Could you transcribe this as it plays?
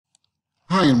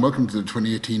Hi, and welcome to the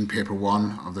 2018 Paper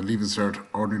 1 of the Leaving Cert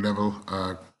Ordinary Level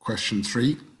Question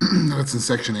 3. That's in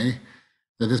Section A.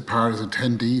 Now, this part is a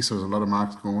 10D, so there's a lot of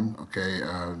marks going, okay,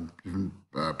 different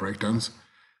breakdowns.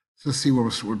 So let's see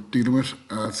what we're dealing with.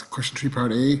 It's Question 3,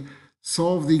 Part A.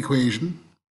 Solve the equation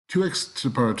 2x to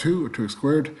the power of 2, or 2x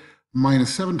squared,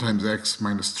 minus 7 times x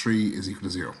minus 3 is equal to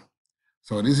 0.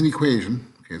 So it is an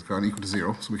equation, okay, it's got an equal to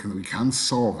 0, so we can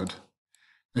solve it.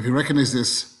 Now, if you recognize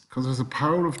this, because there's a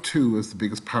power of 2 as the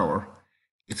biggest power,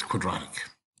 it's quadratic.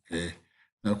 Okay.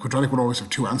 Now, quadratic would always have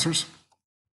two answers.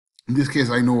 In this case,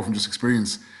 I know from just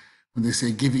experience, when they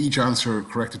say give each answer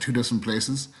correct at two different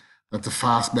places, that the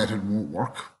fast method won't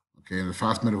work. Okay, and the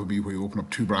fast method would be where you open up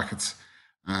two brackets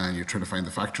and you're trying to find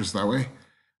the factors that way.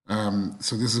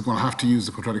 So this is going to have to use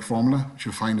the quadratic formula, which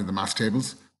you'll find in the maths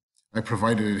tables. I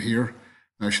provided it here.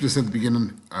 Now, I should have said at the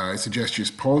beginning, I suggest you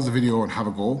just pause the video and have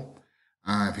a go.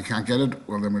 If you can't get it,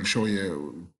 well, then we'll show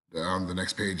you on the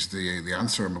next page the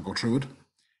answer and we'll go through it.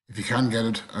 If you can get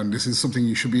it, and this is something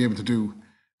you should be able to do,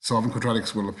 solving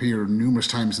quadratics will appear numerous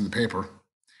times in the paper.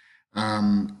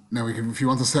 Now, if you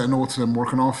want to set a note that I'm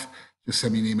working off, just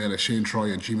send me an email at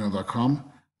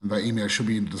shanetroy@gmail.com, and that email should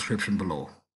be in the description below.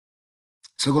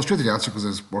 So I'll go straight to the answer because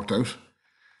it's worked out.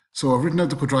 So I've written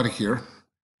out the quadratic here.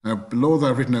 Now, below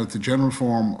that, I've written out the general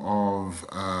form of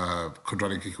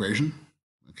quadratic equation.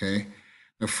 Okay.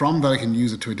 Now, from that, I can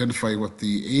use it to identify what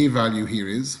the A value here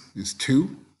is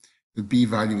 2, the B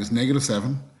value is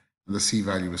 -7, and the C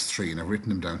value is 3, and I've written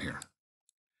them down here.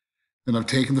 Then I've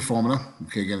taken the formula,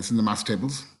 okay, again, it's in the maths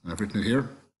tables, and I've written it here,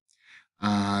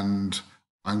 and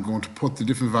I'm going to put the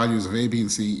different values of A, B,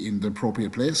 and C in the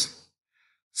appropriate place.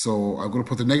 So I'm going to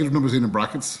put the negative numbers in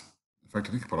brackets. In fact,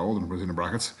 I think I put all the numbers in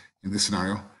brackets in this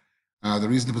scenario. The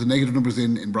reason to put the negative numbers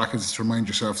in brackets is to remind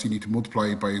yourself so you need to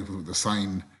multiply by the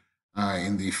sign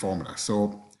in the formula.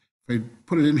 So if I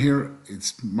put it in here,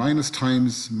 it's minus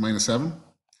times -7,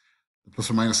 the plus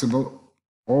or minus symbol,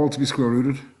 all to be square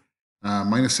rooted,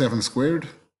 -7 squared,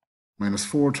 minus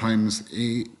 4 times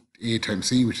A times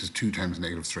C, which is 2 times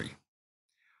 -3.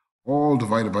 All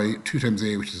divided by 2 times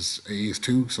A, which is A is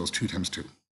 2, so it's 2 times 2.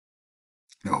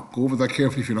 Now, go over that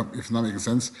carefully if it's not making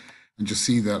sense, and just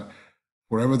see that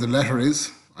wherever the letter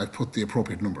is, I put the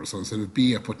appropriate number. So instead of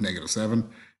B, I put -7.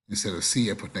 Instead of C,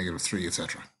 I put -3,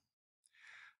 etc.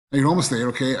 Now you're almost there,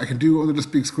 okay? I can do under this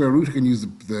big square root, I can use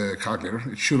the calculator.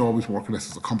 It should always work unless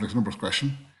it's a complex numbers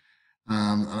question.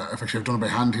 I've done it by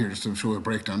hand here just to show a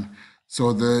breakdown.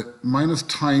 So the minus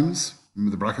times,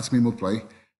 remember the brackets may multiply,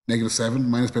 -7,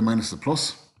 minus by minus is a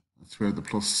plus. That's where the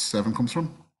 +7 comes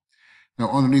from. Now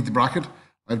underneath the bracket,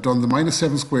 I've done the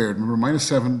 -7 squared. Remember,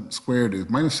 -7 squared is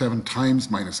 -7 times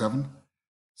 -7.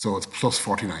 So it's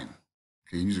 +49.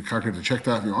 Okay, you use your calculator to check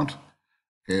that if you want.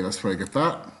 Okay, that's where I get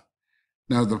that.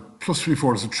 Now the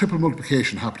 +24 is a triple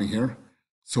multiplication happening here.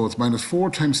 So it's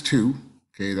 -4 times 2,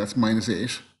 okay, that's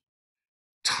 -8,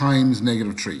 times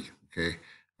 -3, okay,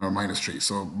 or -3.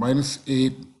 So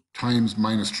 -8 times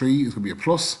 -3 is going to be a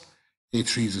plus. 8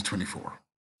 threes is 24.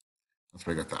 That's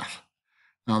where I get that.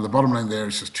 Now the bottom line there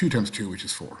is just 2 times 2, which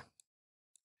is 4.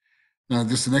 Now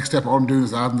just the next step, all I'm doing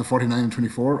is adding the 49 and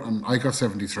 24, and I got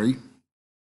 73.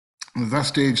 And at that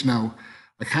stage now,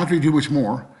 I can't really do much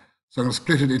more, so I'm going to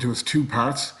split it into its two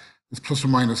parts. This plus or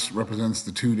minus represents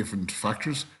the two different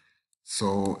factors.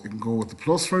 So it can go with the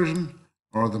plus version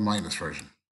or the minus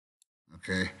version.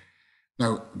 Okay.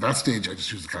 Now, at that stage, I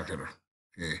just use the calculator.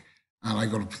 Okay. And I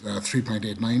got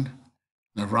 3.89.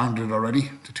 And I've rounded it already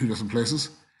to two different places.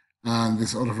 And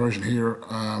this other version here,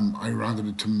 I rounded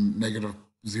it to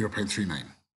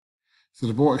 -0.39. So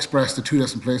they're both expressed to two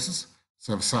different places.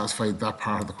 So I've satisfied that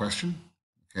part of the question,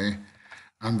 okay?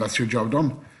 And that's your job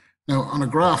done. Now on a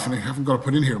graph, and I haven't got to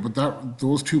put in here, but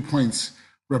those 2 points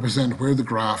represent where the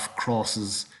graph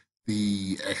crosses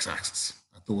the x-axis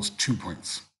at those 2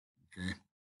 points, okay?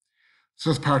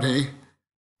 So that's part A.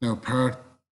 Now part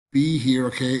B here,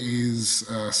 okay, is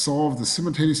solve the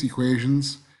simultaneous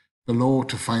equations below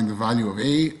to find the value of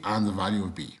A and the value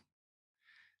of B.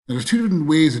 Now there's two different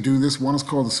ways of doing this. One is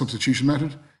called the substitution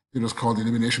method. The other is called the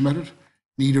elimination method.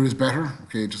 Neither is better,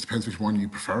 okay, it just depends which one you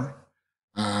prefer.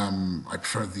 I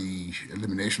prefer the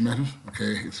elimination method,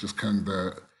 okay, it's just kind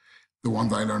of the one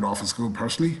that I learned off in school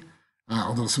personally,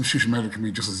 although the substitution method can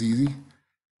be just as easy.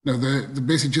 Now the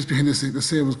basic just behind this, let's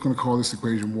say I was going to call this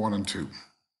equation 1 and 2,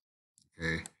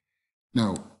 okay.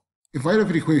 Now, if I look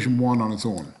at equation 1 on its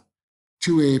own,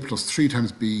 2a plus 3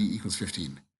 times b equals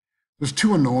 15. There's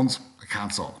two unknowns, I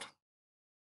can't solve it.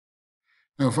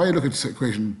 Now, if I look at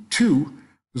equation 2,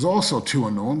 there's also two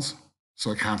unknowns, so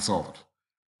I can't solve it.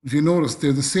 If you notice,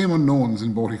 they're the same unknowns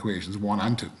in both equations, 1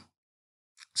 and 2.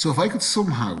 So if I could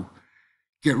somehow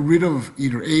get rid of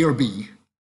either A or B,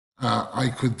 I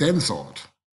could then solve it.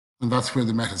 And that's where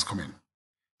the methods come in.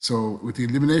 So with the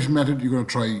elimination method, you're going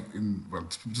to try, well,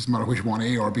 it doesn't matter which one,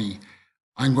 A or B.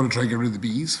 I'm going to try to get rid of the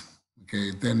B's,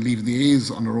 okay, then leave the A's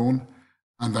on their own,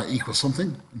 and that equals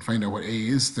something, and find out what A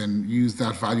is, then use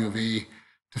that value of A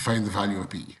to find the value of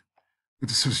B. With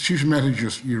the substitution method,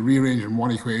 you're rearranging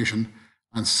one equation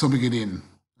and subbing it in,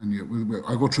 and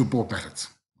I'll go through both methods,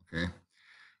 okay?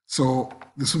 So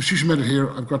the substitution method here,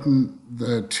 I've gotten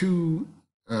the two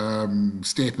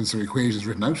statements or equations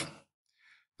written out.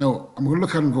 Now, I'm going to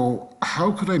look at it and go,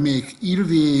 how could I make either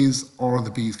the A's or the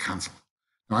B's cancel?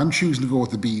 Now, I'm choosing to go with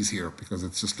the B's here because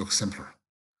it just looks simpler.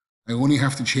 I only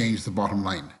have to change the bottom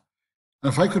line.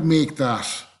 And if I could make that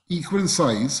equal in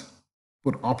size,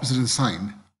 but opposite in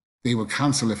sign, they will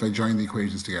cancel if I join the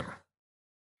equations together.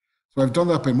 So I've done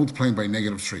that by multiplying by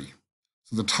 -3.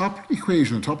 So the top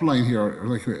equation, the top line here, or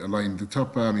like a line, the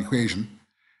top equation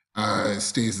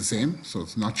stays the same, so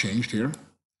it's not changed here.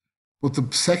 But the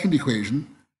second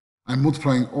equation, I'm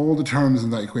multiplying all the terms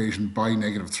in that equation by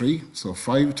 -3. So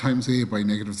 5 times A by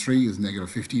 -3 is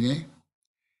 -15A.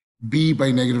 B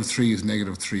by -3 is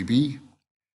 -3B.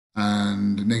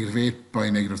 And -8 by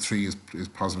 -3 is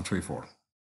 +24.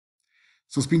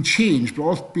 So it's been changed, but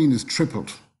all it's been is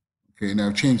tripled. Okay, now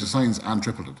I've changed the signs and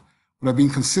tripled it. But I've been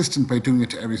consistent by doing it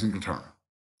to every single term.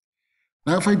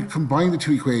 Now if I combine the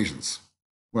two equations,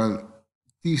 well,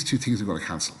 these two things are going to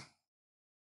cancel.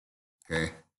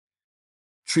 Okay.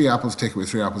 3 apples take away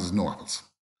 3 apples is no apples.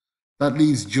 That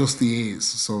leaves just the A's.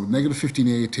 So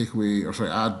 -15A take away, or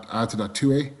sorry, add to that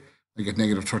 2A, I get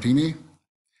 -13A.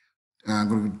 And I'm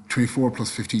going to 24 plus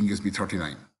 15 gives me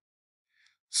 39.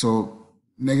 So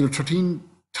 -13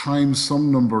 times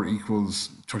some number equals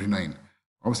 39.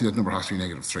 Obviously that number has to be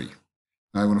 -3.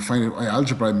 Now I'm going to find out by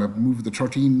algebra, I'm going to move the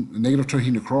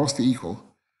 -13 across the equal.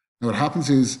 Now what happens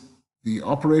is the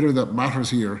operator that matters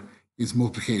here is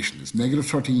multiplication. It's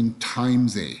 -13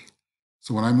 times A.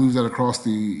 So when I move that across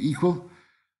the equal,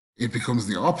 it becomes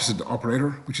the opposite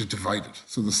operator, which is divided.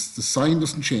 So the sign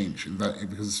doesn't change in that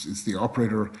because it's the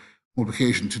operator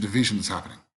multiplication to division that's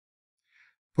happening.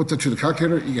 Put that through the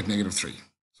calculator, you get -3.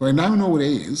 So I now know what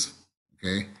A is,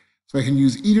 okay? So I can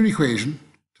use either equation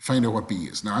to find out what B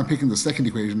is. Now I'm picking the second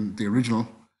equation, the original,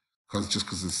 because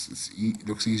it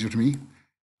looks easier to me.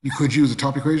 You could use the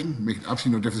top equation, make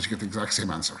absolutely no difference, you get the exact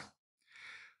same answer.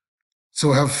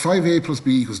 So I have 5A plus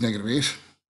B equals -8.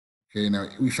 Okay, now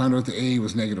we found out the A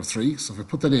was -3. So if I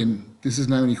put that in, this is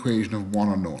now an equation of one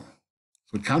unknown.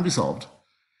 So it can be solved.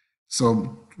 So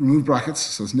remove brackets,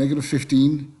 so it's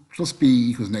 -15 plus B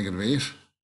equals -8.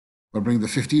 I'll bring the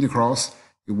 15 across.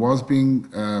 It was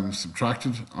being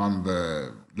subtracted on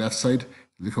the left side,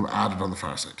 it'll become added on the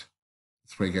far side.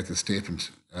 That's where you get this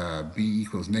statement, B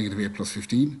equals -8 plus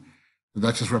 15. And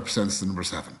that just represents the number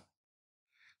 7.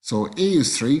 So A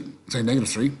is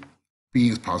 -3, B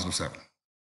is +7.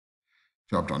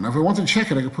 Job done. Now if I want to check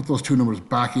it, I can put those two numbers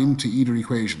back into either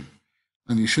equation.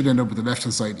 And you should end up with the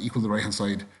left-hand side equal to the right-hand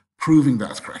side, proving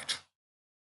that's correct.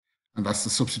 And that's the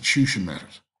substitution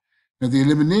method. Now the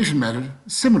elimination method,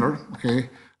 similar, okay?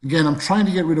 Again, I'm trying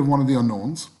to get rid of one of the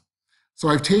unknowns. So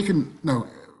I've taken, now,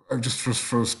 I've just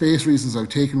for space reasons, I've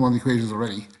taken one of the equations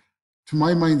already. To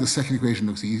my mind, the second equation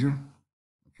looks easier,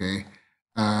 okay?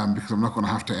 Because I'm not going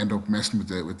to have to end up messing with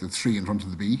the 3 in front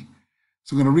of the B.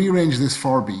 So I'm going to rearrange this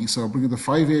for B. So I'll bring the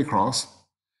 5A across,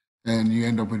 and you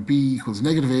end up with B equals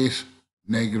 -8,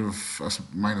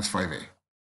 -5A.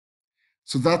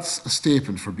 So that's a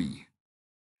statement for B.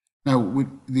 Now with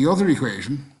the other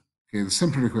equation, okay, the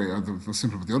simpler equation, the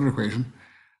simpler with the other equation,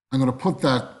 I'm going to put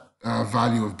that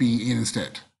value of B in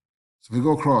instead. So if we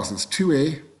go across, it's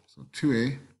 2A, so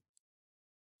 2A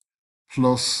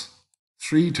plus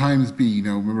 3 times B.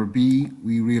 Now remember B,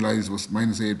 we realized was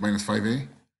 -8 -5A.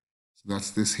 So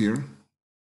that's this here.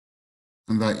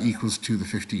 And that equals to the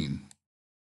 15,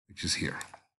 which is here.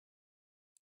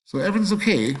 So everything's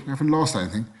okay, we haven't lost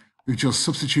anything. We've just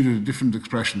substituted a different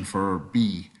expression for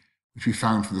B, which we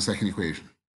found from the second equation.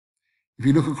 If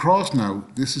you look across now,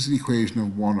 this is an equation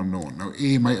of one unknown. Now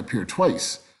A might appear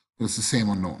twice, but it's the same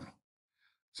unknown.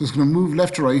 So it's going to move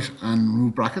left to right and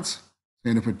remove brackets. So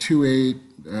end up with 2A,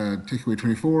 take away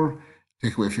 24,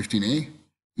 take away 15A,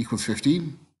 equals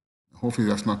 15. Hopefully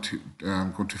that's not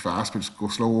going too fast, but just go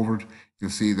slow over it.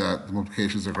 You'll see that the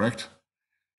multiplications are correct.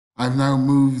 I've now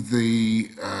moved the,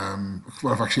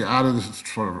 well, I've actually added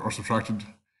or subtracted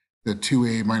the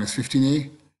 2A minus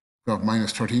 15A, got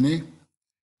minus 13A.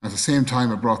 At the same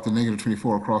time, I brought the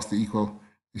 -24 across the equal.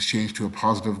 It's changed to a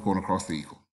positive going across the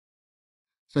equal.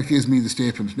 So that gives me the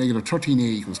statement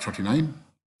 -13A equals 39.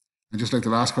 And just like the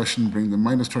last question, bring the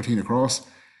 -13 across.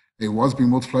 A was being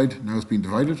multiplied, now it's being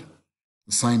divided.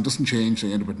 The sign doesn't change, I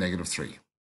end up with -3.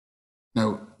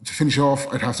 Now, to finish off,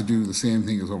 I'd have to do the same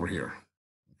thing as over here,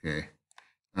 okay?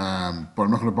 But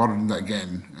I'm not going to bother doing that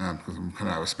again because I'm kind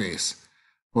of out of space.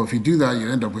 But if you do that, you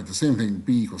end up with the same thing,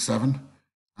 b equals 7,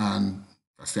 and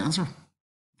that's the answer.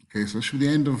 Okay, so that should be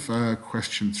the end of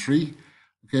question 3.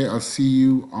 Okay, I'll see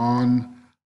you on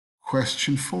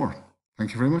question 4.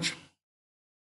 Thank you very much.